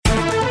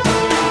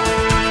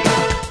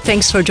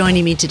Thanks for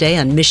joining me today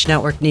on Mission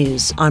Network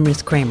News. I'm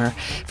Ruth Kramer.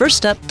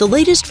 First up, the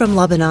latest from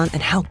Lebanon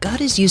and how God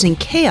is using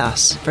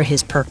chaos for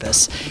his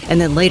purpose. And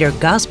then later,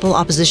 gospel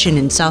opposition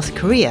in South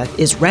Korea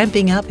is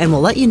ramping up, and we'll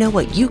let you know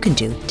what you can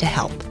do to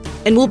help.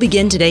 And we'll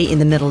begin today in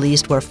the Middle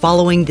East, where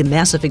following the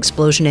massive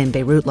explosion in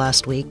Beirut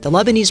last week, the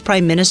Lebanese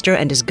prime minister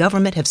and his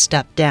government have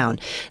stepped down.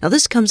 Now,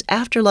 this comes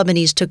after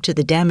Lebanese took to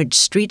the damaged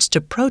streets to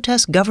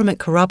protest government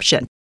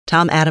corruption.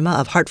 Tom Adama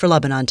of Heart for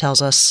Lebanon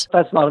tells us,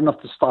 that's not enough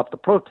to stop the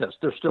protest.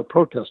 They're still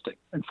protesting.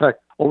 In fact,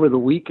 over the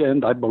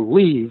weekend, I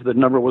believe the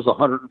number was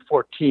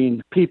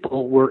 114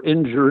 people were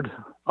injured.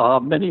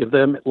 Many of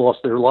them lost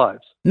their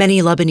lives.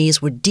 Many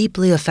Lebanese were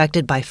deeply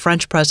affected by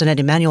French President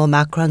Emmanuel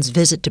Macron's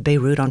visit to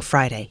Beirut on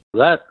Friday.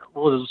 That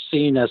was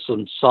seen as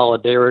some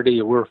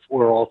solidarity. We're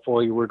all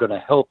for you. We're going to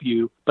help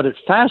you. But it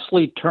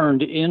fastly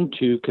turned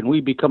into, can we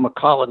become a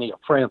colony of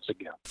France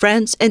again?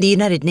 France and the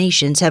United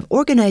Nations have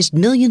organized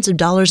millions of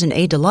dollars in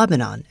aid to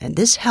Lebanon, and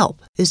this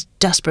help is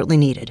desperately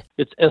needed.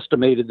 It's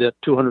estimated that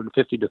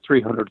 250 to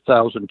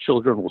 300,000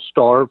 children will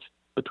starve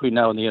between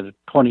now and the end of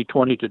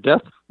 2020 to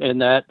death,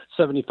 and that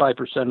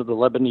 75% of the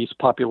Lebanese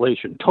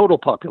population, total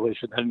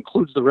population, that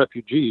includes the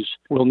refugees,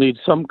 will need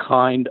some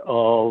kind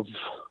of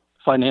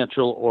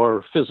financial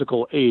or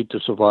physical aid to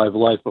survive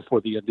life before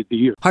the end of the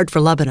year. Heart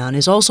for Lebanon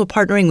is also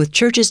partnering with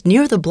churches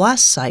near the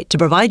blast site to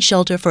provide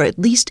shelter for at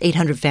least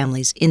 800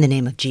 families in the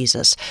name of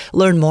Jesus.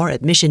 Learn more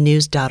at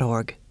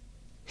missionnews.org.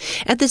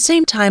 At the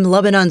same time,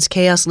 Lebanon's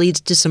chaos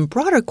leads to some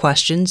broader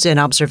questions and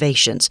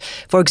observations.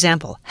 For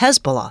example,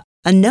 Hezbollah,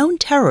 a known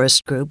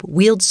terrorist group,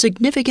 wields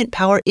significant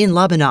power in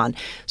Lebanon.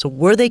 So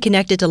were they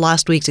connected to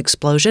last week's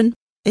explosion?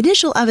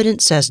 Initial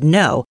evidence says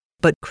no,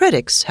 but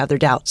critics have their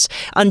doubts.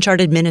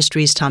 Uncharted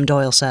Ministries' Tom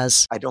Doyle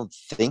says, I don't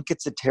think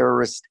it's a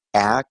terrorist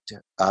act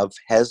of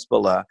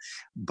Hezbollah,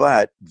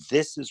 but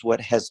this is what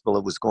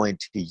Hezbollah was going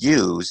to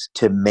use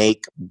to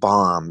make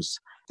bombs.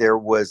 There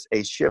was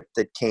a ship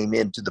that came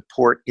into the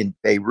port in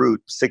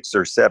Beirut 6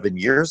 or 7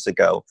 years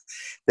ago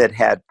that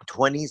had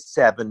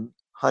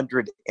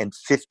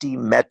 2,750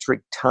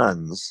 metric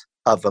tons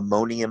of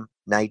ammonium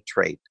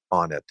nitrate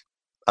on it.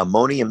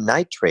 Ammonium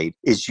nitrate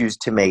is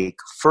used to make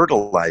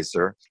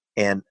fertilizer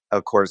and,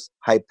 of course,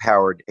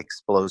 high-powered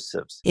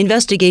explosives.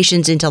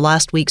 Investigations into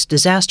last week's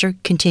disaster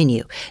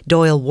continue.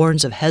 Doyle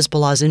warns of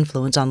Hezbollah's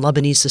influence on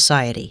Lebanese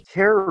society.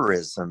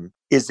 Terrorism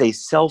is a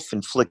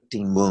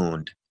self-inflicting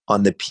wound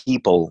on the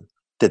people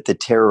that the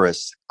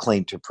terrorists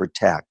claim to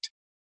protect.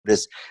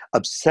 This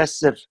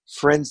obsessive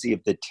frenzy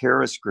of the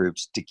terrorist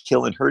groups to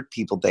kill and hurt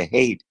people they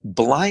hate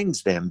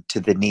blinds them to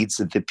the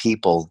needs of the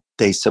people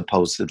they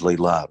supposedly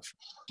love.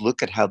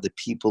 Look at how the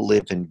people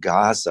live in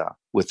Gaza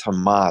with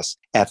Hamas,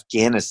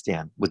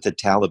 Afghanistan with the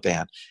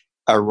Taliban,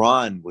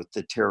 Iran with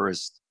the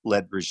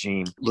terrorist-led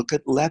regime. Look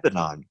at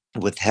Lebanon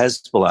with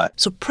Hezbollah.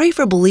 So pray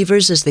for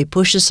believers as they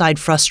push aside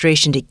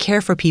frustration to care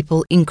for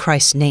people in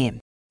Christ's name.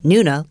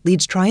 Nuna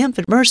leads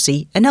Triumphant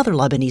Mercy, another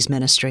Lebanese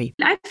ministry.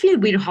 I feel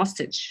we're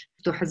hostage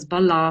to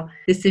Hezbollah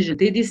decision.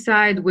 They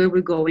decide where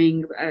we're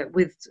going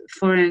with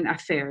foreign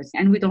affairs,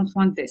 and we don't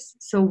want this.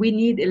 So we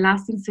need a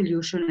lasting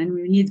solution, and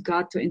we need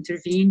God to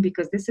intervene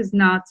because this is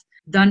not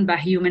done by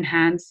human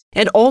hands.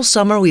 And all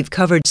summer, we've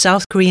covered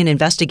South Korean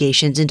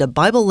investigations into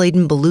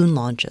Bible-laden balloon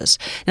launches.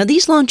 Now,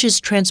 these launches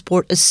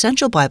transport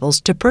essential Bibles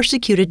to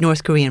persecuted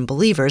North Korean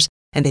believers,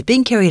 and they've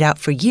been carried out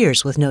for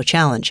years with no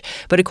challenge.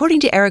 But according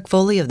to Eric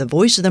Foley of the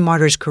Voice of the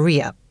Martyrs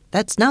Korea,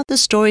 that's not the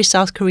story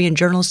South Korean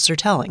journalists are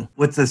telling.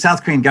 What the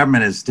South Korean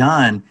government has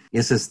done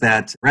is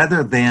that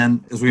rather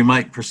than, as we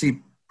might perceive,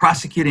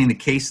 prosecuting the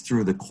case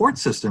through the court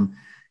system,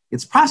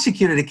 it's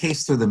prosecuted a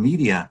case through the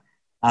media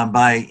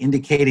by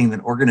indicating that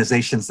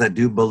organizations that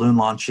do balloon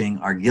launching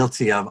are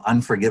guilty of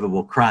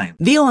unforgivable crime.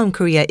 VOM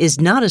Korea is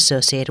not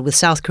associated with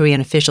South Korean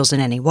officials in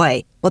any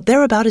way. What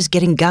they're about is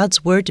getting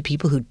God's word to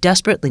people who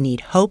desperately need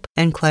hope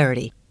and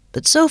clarity.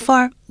 But so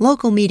far,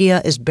 local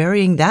media is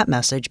burying that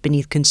message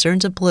beneath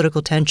concerns of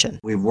political tension.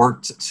 We've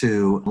worked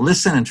to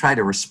listen and try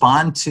to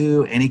respond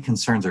to any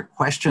concerns or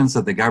questions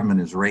that the government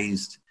has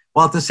raised,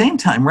 while at the same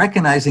time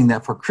recognizing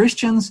that for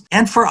Christians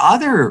and for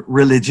other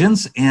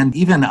religions and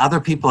even other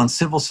people in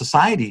civil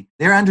society,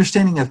 their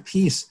understanding of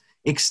peace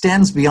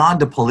extends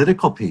beyond a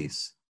political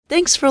peace.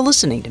 Thanks for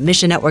listening to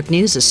Mission Network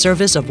News, a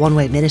service of One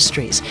Way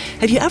Ministries.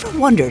 Have you ever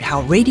wondered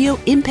how radio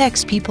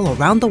impacts people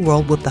around the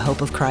world with the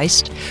hope of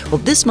Christ? Well,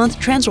 this month,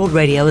 Transworld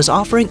Radio is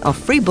offering a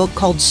free book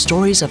called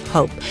Stories of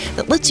Hope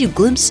that lets you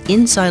glimpse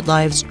inside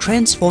lives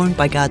transformed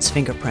by God's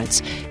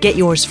fingerprints. Get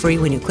yours free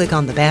when you click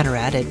on the banner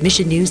ad at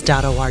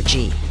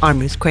missionnews.org. I'm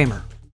Ruth Kramer.